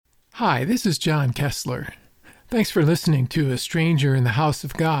Hi, this is John Kessler. Thanks for listening to A Stranger in the House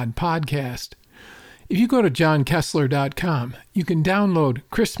of God podcast. If you go to johnkessler.com, you can download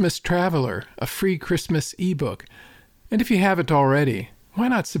Christmas Traveler, a free Christmas ebook. And if you haven't already, why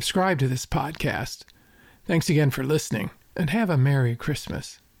not subscribe to this podcast? Thanks again for listening, and have a Merry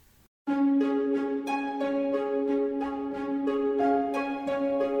Christmas.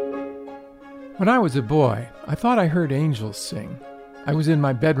 When I was a boy, I thought I heard angels sing. I was in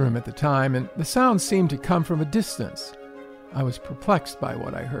my bedroom at the time, and the sound seemed to come from a distance. I was perplexed by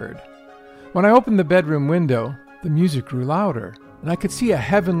what I heard. When I opened the bedroom window, the music grew louder, and I could see a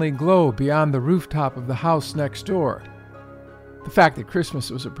heavenly glow beyond the rooftop of the house next door. The fact that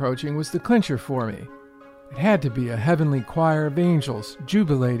Christmas was approaching was the clincher for me. It had to be a heavenly choir of angels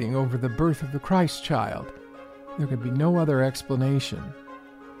jubilating over the birth of the Christ child. There could be no other explanation.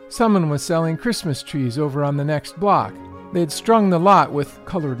 Someone was selling Christmas trees over on the next block. They had strung the lot with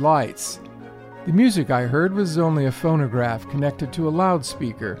colored lights. The music I heard was only a phonograph connected to a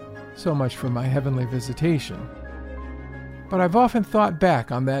loudspeaker, so much for my heavenly visitation. But I've often thought back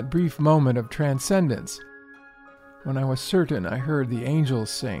on that brief moment of transcendence, when I was certain I heard the angels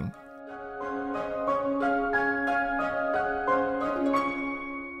sing.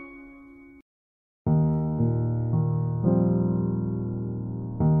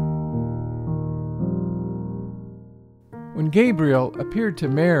 When Gabriel appeared to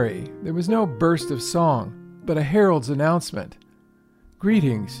Mary, there was no burst of song, but a herald's announcement.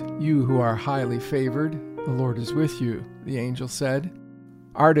 "Greetings, you who are highly favored. The Lord is with you," the angel said.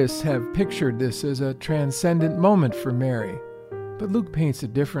 Artists have pictured this as a transcendent moment for Mary, but Luke paints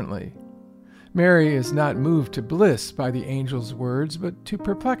it differently. Mary is not moved to bliss by the angel's words, but to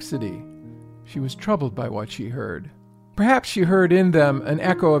perplexity. She was troubled by what she heard. Perhaps she heard in them an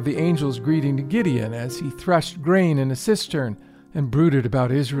echo of the angel's greeting to Gideon as he threshed grain in a cistern and brooded about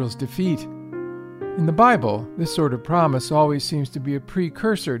Israel's defeat. In the Bible, this sort of promise always seems to be a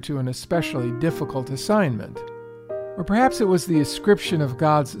precursor to an especially difficult assignment. Or perhaps it was the ascription of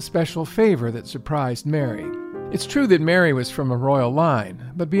God's special favor that surprised Mary. It's true that Mary was from a royal line,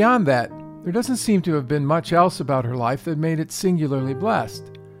 but beyond that, there doesn't seem to have been much else about her life that made it singularly blessed.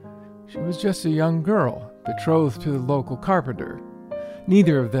 She was just a young girl, betrothed to the local carpenter.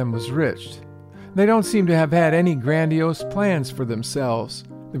 Neither of them was rich. They don't seem to have had any grandiose plans for themselves.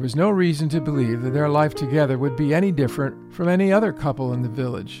 There was no reason to believe that their life together would be any different from any other couple in the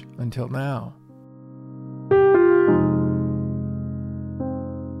village until now.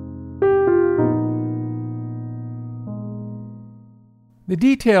 The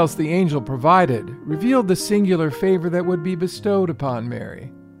details the angel provided revealed the singular favor that would be bestowed upon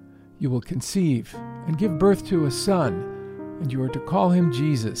Mary. "You will conceive and give birth to a son, and you are to call him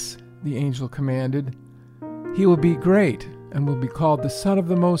Jesus," the angel commanded. "He will be great and will be called the Son of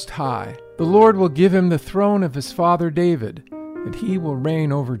the Most High. The Lord will give him the throne of his father David, and he will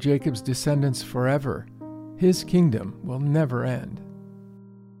reign over Jacob's descendants forever. His kingdom will never end."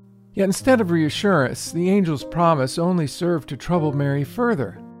 Yet instead of reassurance, the angel's promise only served to trouble Mary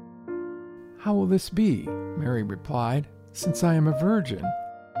further. "How will this be?" Mary replied, "since I am a virgin?"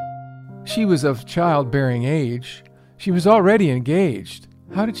 She was of childbearing age. She was already engaged.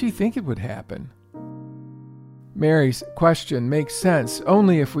 How did she think it would happen? Mary's question makes sense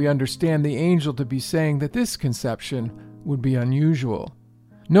only if we understand the angel to be saying that this conception would be unusual.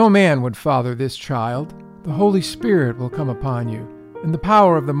 No man would father this child. The Holy Spirit will come upon you, and the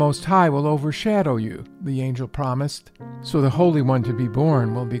power of the Most High will overshadow you, the angel promised. So the Holy One to be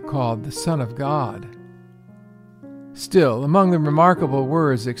born will be called the Son of God. Still, among the remarkable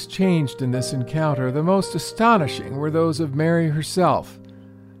words exchanged in this encounter, the most astonishing were those of Mary herself.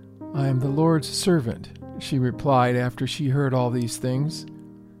 "I am the Lord's servant," she replied after she heard all these things.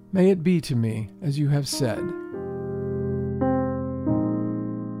 "May it be to me as you have said."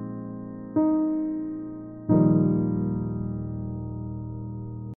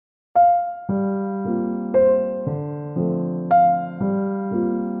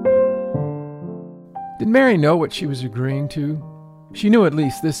 Did Mary know what she was agreeing to? She knew at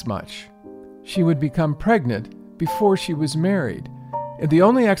least this much. She would become pregnant before she was married, and the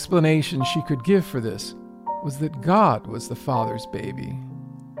only explanation she could give for this was that God was the father's baby.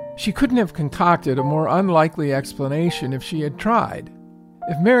 She couldn't have concocted a more unlikely explanation if she had tried.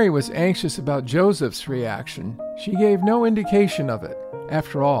 If Mary was anxious about Joseph's reaction, she gave no indication of it.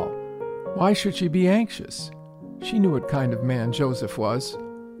 After all, why should she be anxious? She knew what kind of man Joseph was.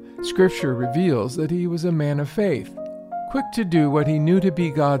 Scripture reveals that he was a man of faith, quick to do what he knew to be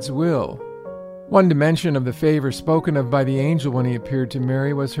God's will. One dimension of the favor spoken of by the angel when he appeared to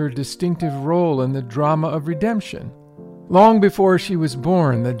Mary was her distinctive role in the drama of redemption. Long before she was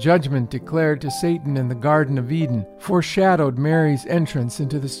born, the judgment declared to Satan in the Garden of Eden foreshadowed Mary's entrance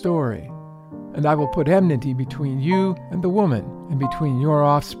into the story. And I will put enmity between you and the woman, and between your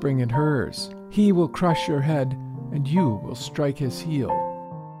offspring and hers. He will crush your head, and you will strike his heel.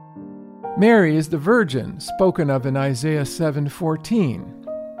 Mary is the virgin spoken of in Isaiah 7:14.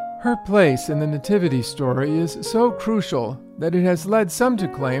 Her place in the Nativity story is so crucial that it has led some to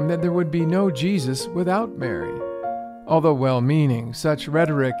claim that there would be no Jesus without Mary. Although well-meaning, such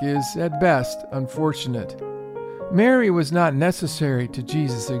rhetoric is, at best, unfortunate. Mary was not necessary to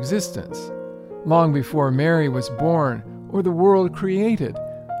Jesus' existence. Long before Mary was born or the world created,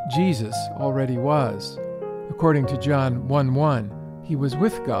 Jesus already was. According to John 1:1, he was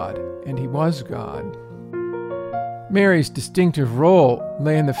with God, and he was God. Mary's distinctive role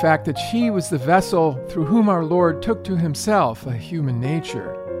lay in the fact that she was the vessel through whom our Lord took to himself a human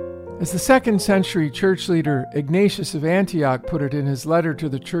nature. As the 2nd century church leader Ignatius of Antioch put it in his letter to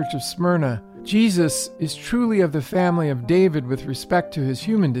the Church of Smyrna, Jesus is truly of the family of David with respect to his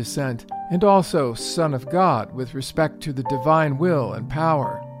human descent, and also Son of God with respect to the divine will and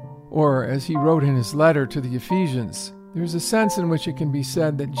power. Or, as he wrote in his letter to the Ephesians, there is a sense in which it can be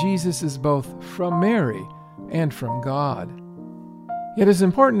said that Jesus is both from Mary and from God. Yet as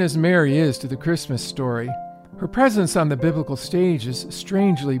important as Mary is to the Christmas story, her presence on the biblical stage is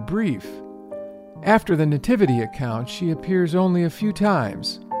strangely brief. After the Nativity account, she appears only a few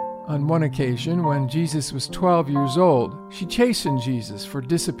times. On one occasion, when Jesus was 12 years old, she chastened Jesus for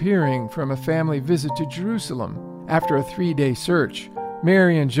disappearing from a family visit to Jerusalem. After a 3-day search,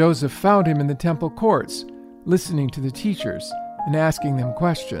 Mary and Joseph found him in the temple courts, listening to the teachers and asking them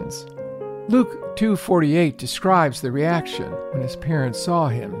questions. Luke 2:48 describes the reaction. When his parents saw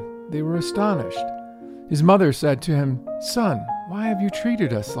him, they were astonished. His mother said to him, "Son, why have you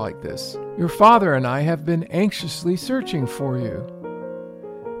treated us like this? Your father and I have been anxiously searching for you."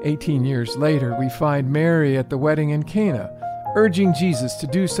 18 years later, we find Mary at the wedding in Cana, urging Jesus to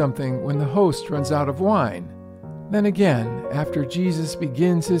do something when the host runs out of wine. Then again, after Jesus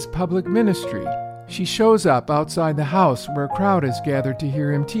begins his public ministry, she shows up outside the house where a crowd is gathered to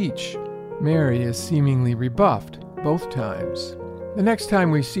hear him teach. Mary is seemingly rebuffed both times. The next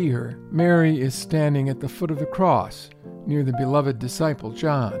time we see her, Mary is standing at the foot of the cross, near the beloved disciple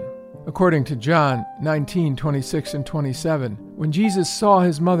John. According to John 19:26 and 27, when Jesus saw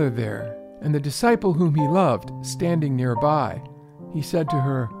his mother there, and the disciple whom he loved standing nearby, he said to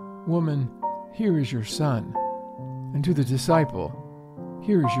her, "Woman, here is your son." And to the disciple,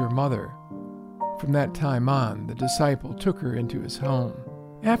 "Here is your mother." From that time on, the disciple took her into his home.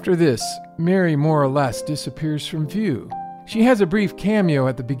 After this, Mary more or less disappears from view. She has a brief cameo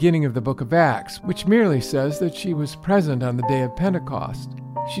at the beginning of the book of Acts, which merely says that she was present on the day of Pentecost.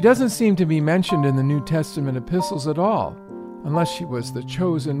 She doesn't seem to be mentioned in the New Testament epistles at all, unless she was the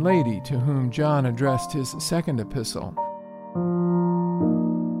chosen lady to whom John addressed his second epistle.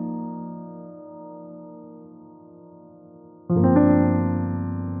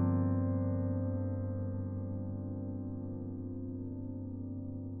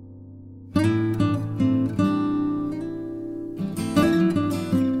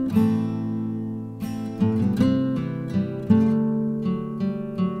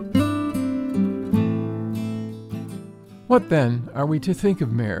 What then are we to think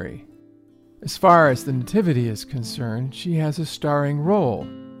of Mary? As far as the Nativity is concerned, she has a starring role.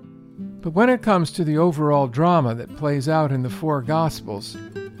 But when it comes to the overall drama that plays out in the 4 Gospels,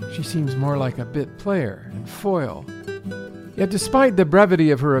 she seems more like a bit player and foil. Yet despite the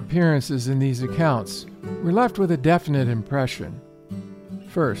brevity of her appearances in these accounts, we're left with a definite impression.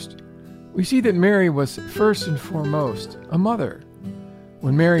 First, we see that Mary was first and foremost a mother.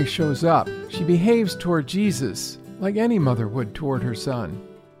 When Mary shows up, she behaves toward Jesus like any mother would toward her son.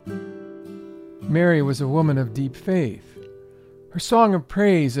 Mary was a woman of deep faith. Her song of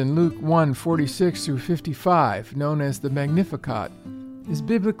praise in Luke 1:46 through 55, known as the Magnificat, is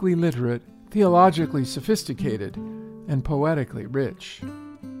biblically literate, theologically sophisticated, and poetically rich.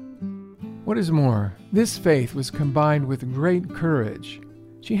 What is more, this faith was combined with great courage.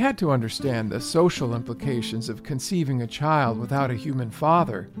 She had to understand the social implications of conceiving a child without a human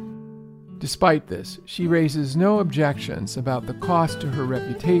father. Despite this, she raises no objections about the cost to her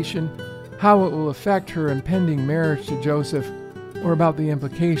reputation, how it will affect her impending marriage to Joseph, or about the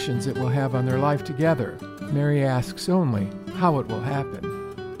implications it will have on their life together. Mary asks only how it will happen.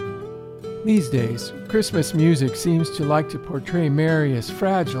 These days, Christmas music seems to like to portray Mary as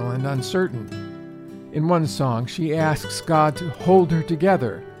fragile and uncertain. In one song, she asks God to hold her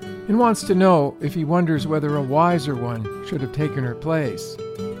together and wants to know if he wonders whether a wiser one should have taken her place.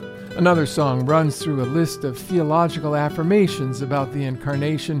 Another song runs through a list of theological affirmations about the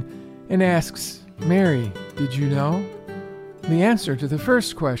Incarnation and asks, "Mary, did you know?" The answer to the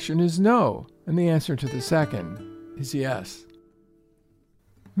first question is no, and the answer to the second is yes.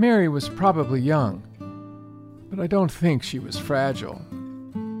 Mary was probably young, but I don't think she was fragile.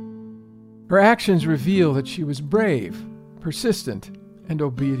 Her actions reveal that she was brave, persistent, and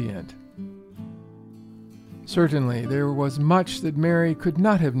obedient. Certainly, there was much that Mary could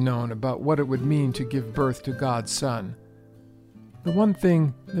not have known about what it would mean to give birth to God's Son. The one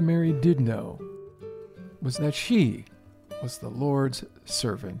thing that Mary did know was that she was the Lord's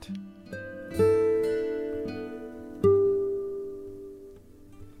servant.